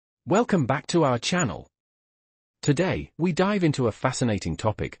Welcome back to our channel. Today, we dive into a fascinating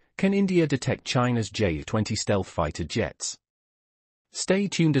topic: can India detect China's J-20 stealth fighter jets? Stay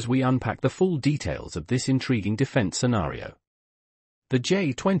tuned as we unpack the full details of this intriguing defense scenario. The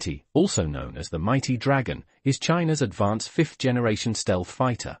J-20, also known as the Mighty Dragon, is China's advanced fifth-generation stealth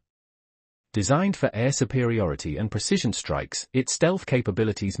fighter. Designed for air superiority and precision strikes, its stealth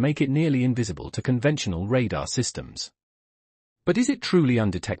capabilities make it nearly invisible to conventional radar systems. But is it truly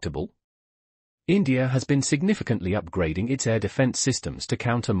undetectable? India has been significantly upgrading its air defense systems to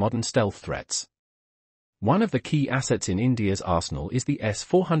counter modern stealth threats. One of the key assets in India's arsenal is the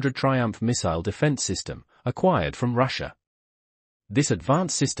S-400 Triumf missile defense system, acquired from Russia. This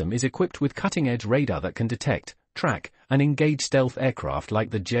advanced system is equipped with cutting-edge radar that can detect, track, and engage stealth aircraft like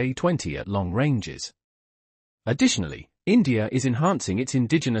the J-20 at long ranges. Additionally, India is enhancing its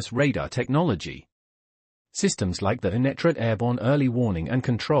indigenous radar technology. Systems like the Inertred Airborne Early Warning and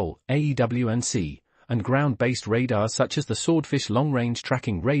Control (AEW&C) and ground-based radars such as the Swordfish Long-Range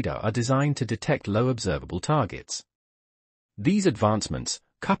Tracking Radar are designed to detect low observable targets. These advancements,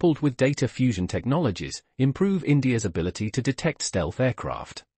 coupled with data fusion technologies, improve India's ability to detect stealth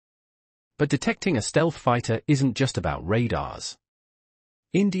aircraft. But detecting a stealth fighter isn't just about radars.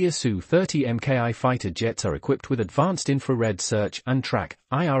 India's Su-30 MKI fighter jets are equipped with advanced infrared search and track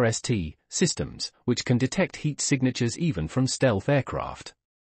 (IRST) systems, which can detect heat signatures even from stealth aircraft.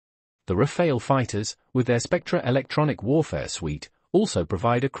 The Rafale fighters, with their Spectra electronic warfare suite, also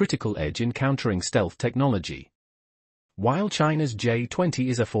provide a critical edge in countering stealth technology. While China's J-20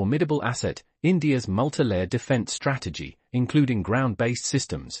 is a formidable asset, India's multi-layered defense strategy, including ground-based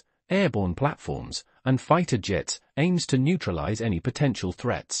systems, airborne platforms, and fighter jets, aims to neutralize any potential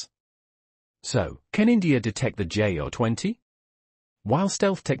threats. So, can India detect the J-20? While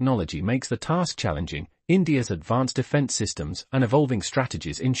stealth technology makes the task challenging, India's advanced defense systems and evolving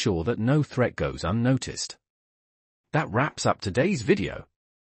strategies ensure that no threat goes unnoticed. That wraps up today's video.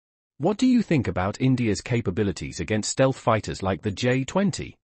 What do you think about India's capabilities against stealth fighters like the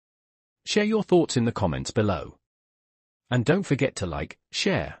J-20? Share your thoughts in the comments below. And don't forget to like,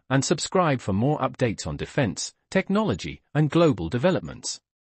 share, and subscribe for more updates on defense, technology, and global developments.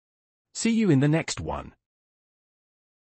 See you in the next one.